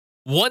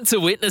Want to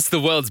witness the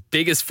world's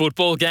biggest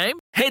football game?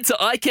 Head to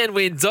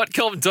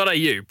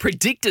iCanWin.com.au,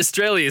 predict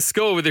Australia's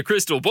score with a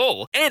crystal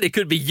ball, and it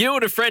could be you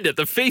and a friend at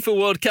the FIFA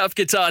World Cup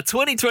Qatar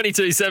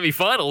 2022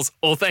 semi-finals,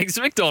 all thanks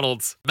to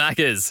McDonald's.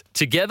 Maccas,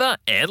 together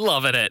and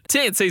loving it.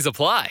 TNCs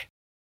apply.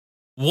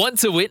 Want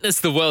to witness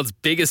the world's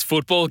biggest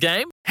football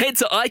game? Head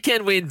to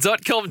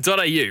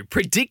iCanWin.com.au,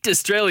 predict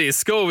Australia's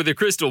score with a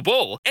crystal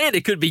ball, and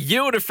it could be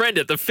you and a friend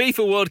at the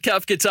FIFA World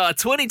Cup Qatar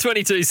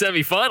 2022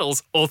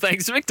 semi-finals, all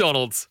thanks to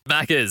McDonald's.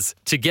 Maccas,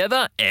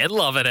 together and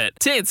loving it.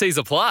 TNCs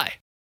apply.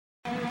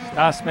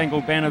 Star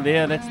Spangled Banner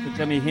there, that's the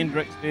Jimi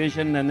Hendrix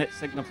version, and that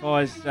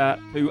signifies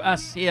to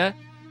us here,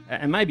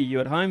 and maybe you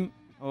at home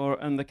or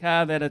in the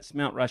car, that it's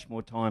Mount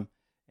Rushmore time.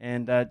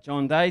 And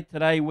John Day,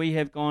 today we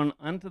have gone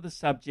onto the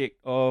subject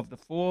of the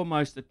four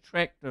most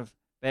attractive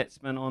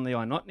batsmen on the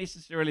eye. Not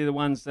necessarily the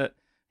ones that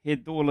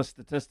head all the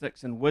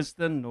statistics and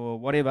wisdom or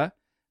whatever,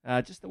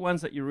 just the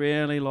ones that you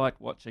really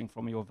like watching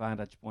from your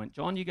vantage point.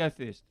 John, you go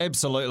first.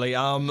 Absolutely.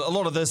 A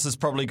lot of this is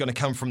probably going to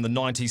come from the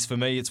 90s for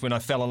me. It's when I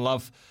fell in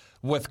love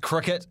with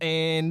cricket.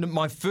 And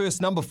my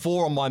first number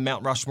 4 on my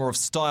Mount Rushmore of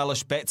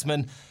stylish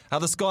batsmen,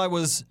 this guy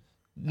was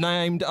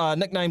nicknamed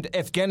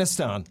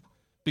Afghanistan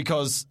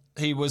because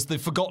he was the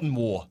forgotten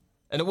war,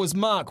 and it was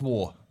Mark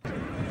Waugh.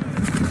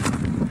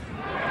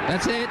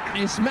 That's it.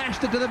 He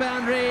smashed it to the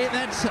boundary.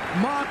 That's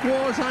Mark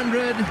Waugh's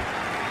 100.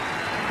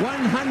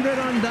 100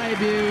 on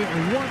debut.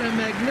 What a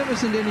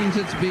magnificent innings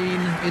it's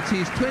been. It's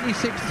his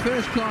 26th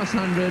first-class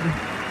 100.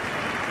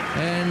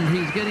 And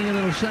he's getting a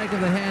little shake of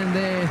the hand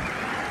there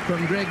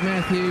from Greg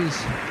Matthews.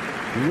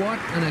 What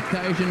an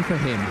occasion for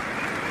him.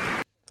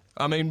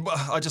 I mean,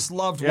 I just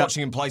loved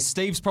watching him play.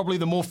 Steve's probably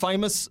the more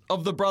famous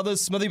of the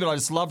brothers, Smithy, but I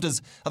just loved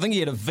I think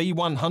he had a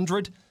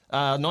V100,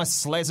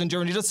 nice Slazenger,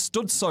 and he just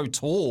stood so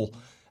tall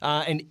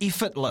and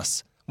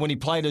effortless when he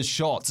played his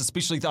shots,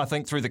 especially, I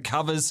think, through the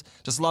covers.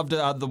 Just loved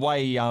the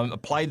way he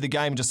played the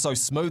game, just so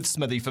smooth,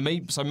 Smithy, for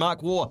me. So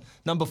Mark Waugh,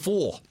 number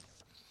 4.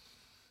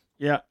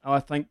 Yeah, I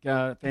think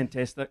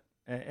fantastic,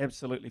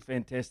 absolutely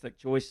fantastic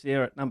choice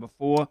there at number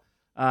 4.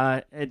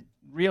 Had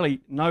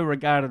really no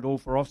regard at all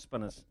for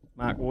off-spinners.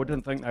 Mark Waugh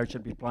didn't think they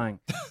should be playing.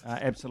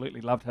 Absolutely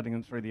loved hitting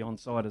them through the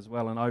onside as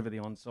well and over the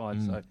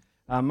onside. So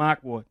Mark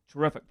Waugh,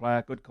 terrific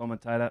player, good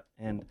commentator,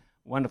 and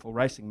wonderful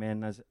racing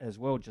man as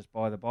well, just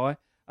by the by.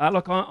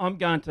 Look, I'm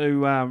going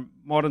to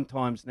modern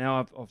times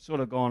now. I've sort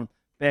of gone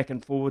back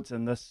and forwards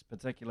in this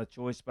particular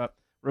choice, but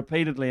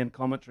repeatedly in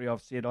commentary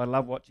I've said I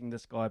love watching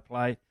this guy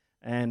play,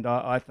 and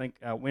I think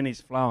when he's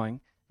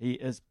flowing, he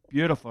is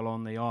beautiful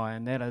on the eye,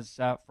 and that is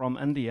from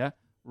India,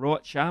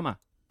 Rohit Sharma.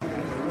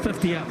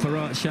 50 up for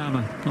Rohit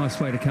Sharma. Nice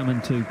way to come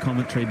into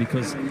commentary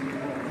because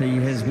he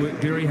has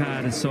worked very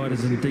hard. His side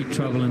is in deep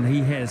trouble and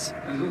he has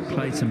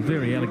played some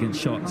very elegant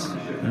shots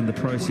in the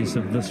process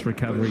of this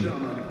recovery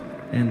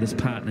and this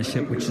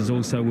partnership, which is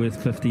also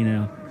worth 50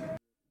 now.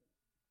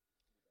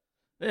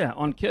 Yeah,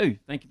 on cue.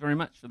 Thank you very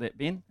much for that,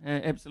 Ben.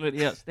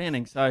 Absolutely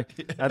outstanding. So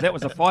that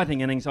was a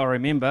fighting innings, I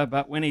remember,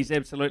 but when he's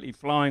absolutely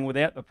flying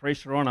without the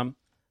pressure on him,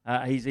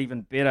 he's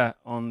even better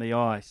on the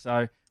eye.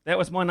 So that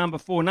was my number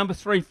 4. Number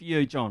 3 for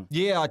you, John.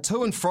 Yeah, I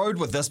to and froed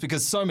with this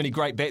because so many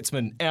great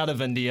batsmen out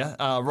of India,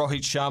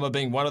 Rohit Sharma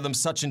being one of them,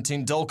 Sachin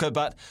Tendulkar,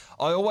 but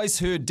I always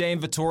heard Dan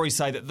Vettori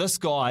say that this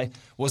guy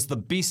was the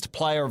best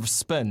player of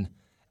spin,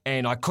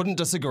 and I couldn't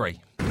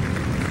disagree.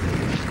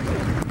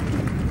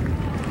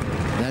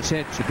 That's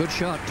it. It's a good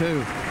shot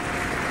too.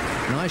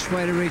 Nice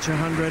way to reach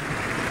 100.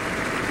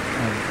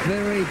 A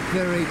very,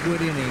 very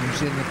good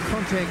innings in the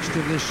context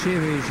of this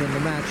series and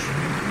the match.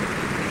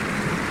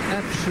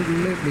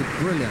 Absolutely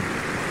brilliant.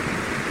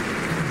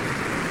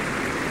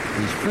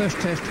 His first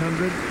Test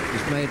 100.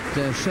 He's made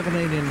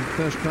 17 in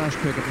first-class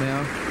cricket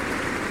now.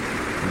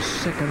 He's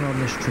second on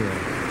this tour. A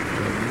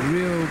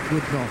real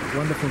good knock.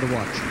 Wonderful to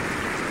watch.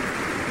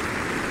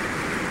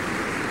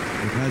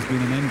 It has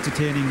been an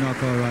entertaining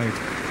knock, all right.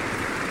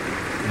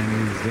 And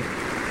he's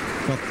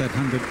got that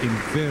 100 in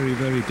very,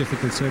 very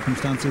difficult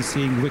circumstances,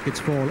 seeing wickets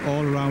fall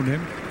all around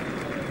him.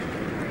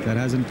 That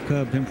hasn't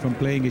curbed him from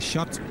playing his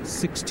shots.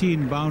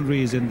 16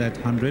 boundaries in that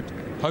 100.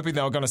 Hoping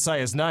they were going to say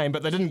his name,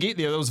 but they didn't get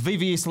there. There was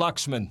VVS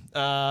Lakshman.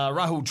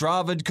 Rahul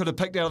Dravid could have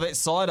picked out of that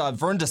side.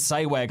 Verinder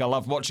Sehwag I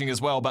loved watching as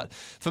well. But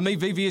for me,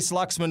 VVS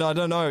Lakshman, I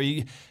don't know.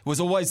 He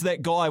was always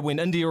that guy when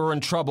India were in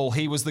trouble.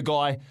 He was the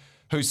guy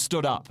who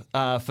stood up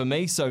for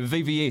me. So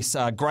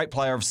VVS, great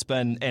player of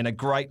spin and a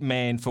great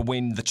man for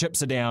when the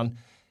chips are down.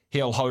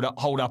 He'll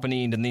hold up an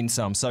end and then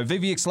some. So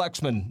VVS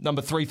Lakshman,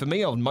 number 3 for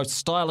me, on most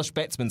stylish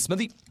batsman.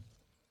 Smithy?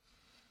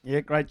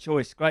 Yeah, great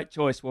choice, great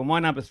choice. Well, my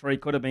number 3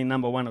 could have been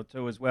number 1 or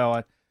 2 as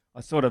well. I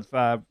sort of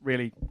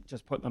really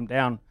just put them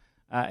down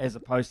as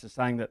opposed to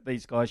saying that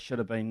these guys should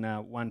have been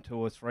 1, 2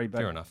 or 3. But,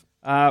 fair enough.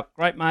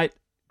 Great mate,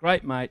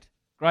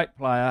 great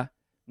player,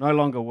 no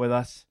longer with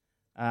us.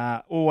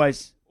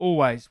 Always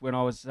when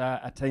I was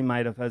a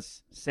teammate of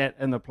his, sat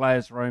in the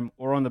players' room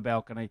or on the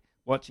balcony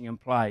watching him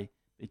play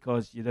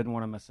because you didn't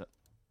want to miss it.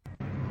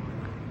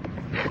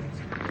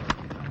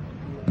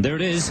 There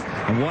it is,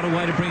 and what a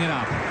way to bring it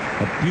up.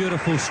 A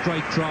beautiful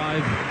straight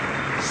drive,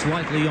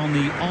 slightly on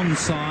the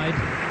onside,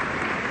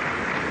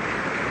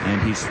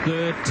 and his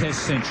third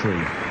Test century.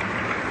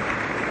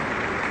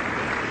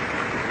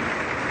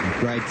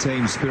 Great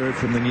team spirit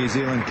from the New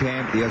Zealand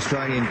camp. The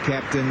Australian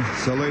captain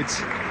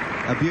salutes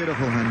a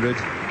beautiful 100.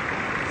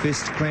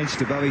 Fist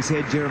clenched above his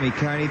head, Jeremy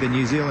Coney, the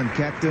New Zealand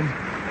captain.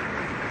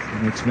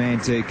 The next man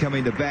to come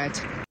into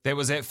bat. That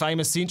was that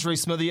famous century,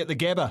 Smithy, at the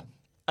Gabba.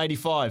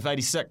 85,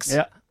 86.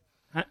 Yeah,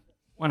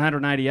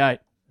 188.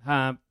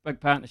 Big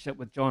partnership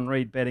with John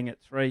Reid batting at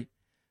 3.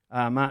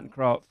 Martin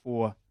Crowe at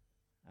 4.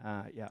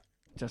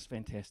 Just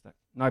fantastic.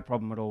 No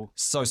problem at all.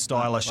 So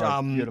stylish.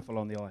 Beautiful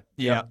on the eye.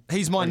 Yeah,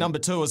 he's my number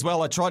 2 as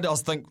well. I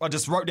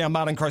just wrote down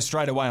Martin Crowe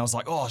straight away. I was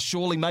like, oh,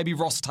 surely maybe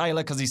Ross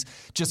Taylor because he's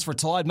just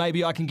retired.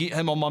 Maybe I can get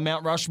him on my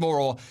Mount Rushmore,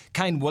 or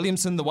Kane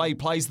Williamson, the way he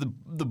plays the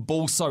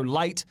ball so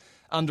late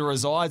under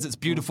his eyes. It's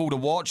beautiful to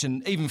watch.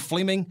 And even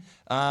Fleming,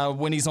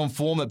 when he's on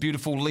form, a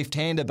beautiful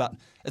left-hander. But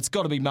it's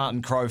got to be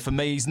Martin Crowe. For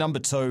me, he's number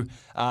 2.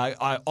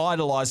 I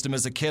idolised him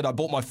as a kid. I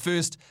bought my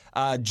first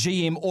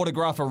GM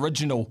autograph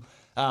original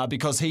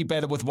because he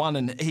batted with one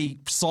and he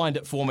signed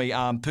it for me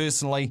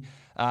personally.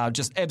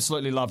 Just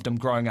absolutely loved him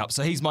growing up.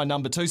 So he's my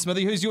number 2.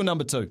 Smithy, who's your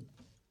number 2?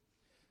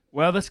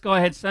 Well, this guy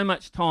had so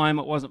much time,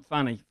 it wasn't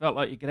funny. Felt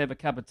like you could have a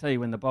cup of tea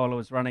when the bowler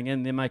was running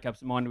in, then make up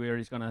his mind where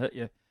he's going to hit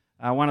you.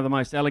 One of the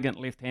most elegant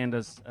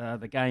left-handers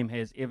the game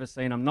has ever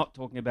seen. I'm not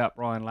talking about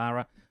Brian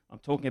Lara. I'm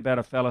talking about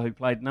a fellow who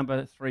played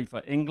number 3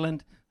 for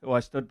England, who I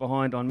stood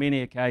behind on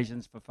many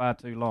occasions for far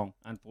too long,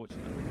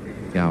 unfortunately.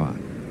 Gower,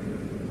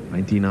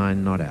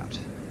 29 not out.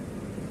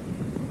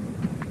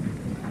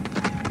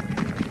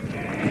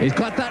 He's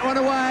got that one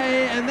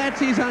away, and that's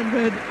his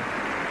 100.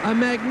 A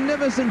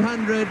magnificent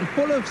 100,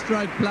 full of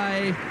stroke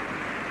play.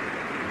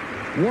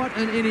 What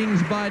an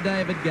innings by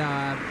David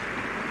Gower.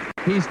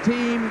 His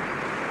team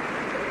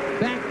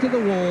back to the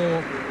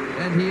wall,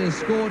 and he has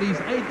scored his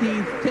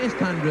 18th Test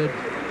 100,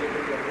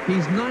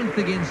 his 9th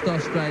against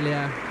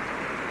Australia,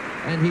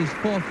 and his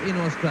 4th in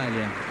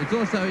Australia. It's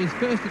also his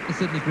first at the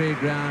Sydney Cricket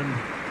Ground.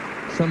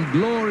 Some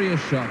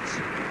glorious shots.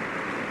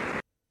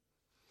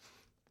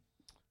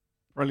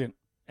 Brilliant.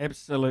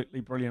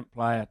 Absolutely brilliant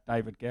player,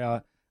 David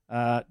Gower.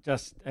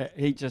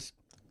 He just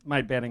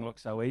made batting look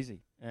so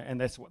easy, and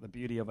that's what the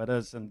beauty of it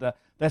is, and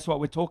that's what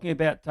we're talking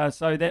about.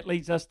 So that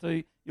leads us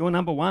to your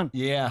number 1.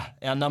 Yeah,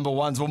 our number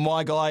 1s. Well,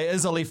 my guy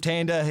is a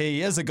left-hander.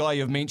 He is a guy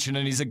you've mentioned,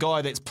 and he's a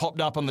guy that's popped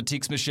up on the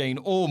text machine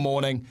all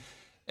morning.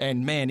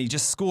 And, man, he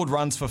just scored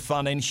runs for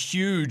fun and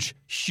huge,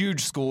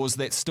 huge scores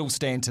that still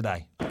stand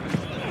today. Goes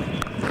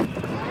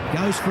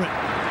for it.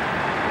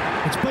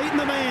 It's beaten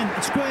the man.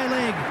 It's square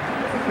leg.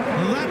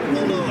 That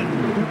will do it.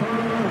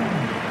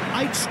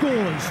 8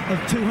 scores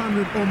of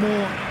 200 or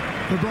more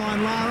for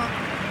Brian Lara.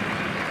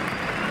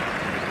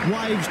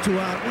 Waves to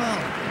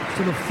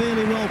sort of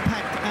fairly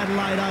well-packed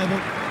Adelaide Oval.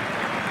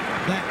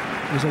 That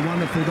was a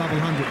wonderful double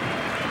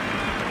 100.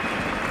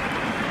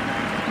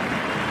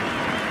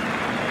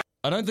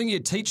 I don't think you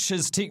teach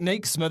his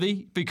technique,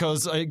 Smithy,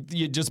 because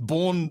you're just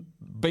born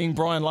being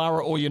Brian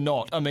Lara or you're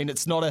not. I mean,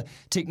 it's not a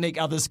technique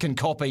others can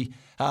copy,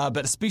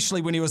 but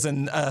especially when he was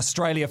in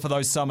Australia for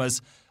those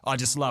summers, I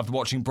just loved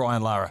watching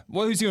Brian Lara.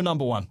 Well, who's your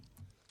number 1?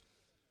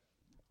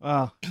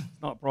 Well, it's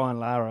not Brian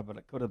Lara, but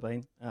it could have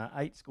been.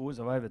 8 scores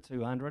of over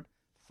 200,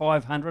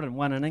 500 in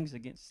one innings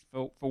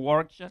for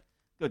Warwickshire.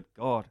 Good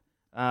God.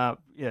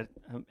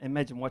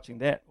 Imagine watching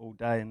that all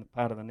day and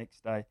part of the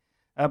next day.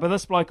 But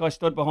this bloke I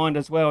stood behind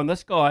as well, and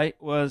this guy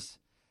was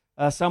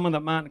someone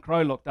that Martin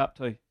Crowe looked up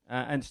to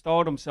and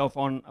styled himself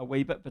on a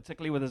wee bit,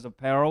 particularly with his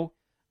apparel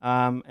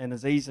and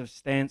his ease of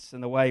stance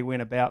and the way he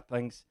went about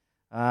things.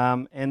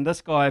 And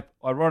this guy,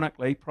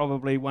 ironically,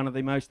 probably one of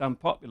the most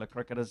unpopular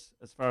cricketers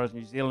as far as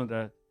New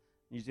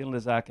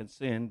Zealanders are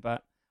concerned,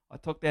 but I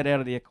took that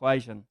out of the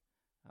equation.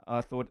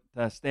 I thought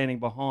standing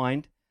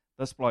behind,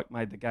 this bloke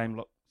made the game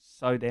look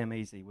so damn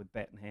easy with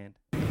bat in hand.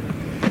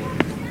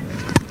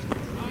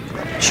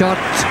 Shot,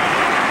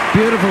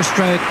 beautiful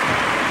stroke.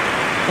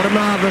 What a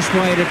marvellous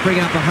way to bring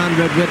up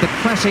 100 with the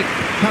classic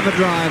cover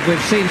drive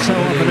we've seen so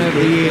often over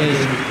the years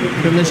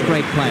from this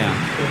great player.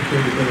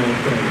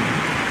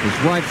 His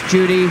wife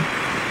Judy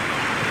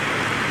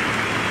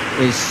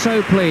is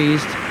so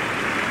pleased.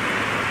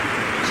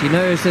 She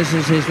knows this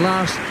is his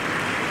last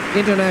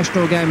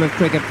international game of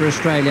cricket for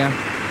Australia.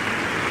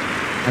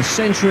 A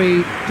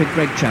century to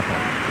Greg Chappell.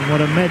 And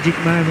what a magic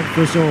moment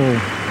for us all.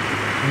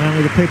 And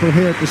only the people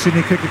here at the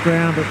Sydney Cricket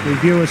Ground, but the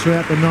viewers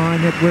throughout the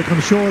Nine Network.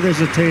 I'm sure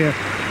there's a tear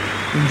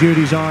in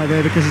Judy's eye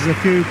there because there's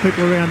a few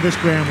people around this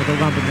ground with a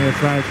lump in their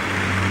throat.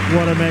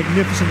 What a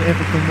magnificent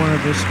effort from one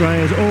of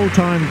Australia's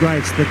all-time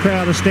greats. The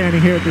crowd are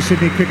standing here at the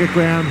Sydney Cricket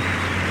Ground.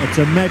 It's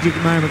a magic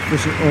moment for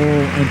us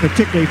all, and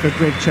particularly for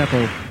Greg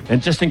Chappell.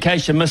 And just in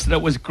case you missed it,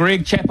 it was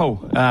Greg Chappell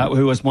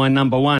who was my number 1.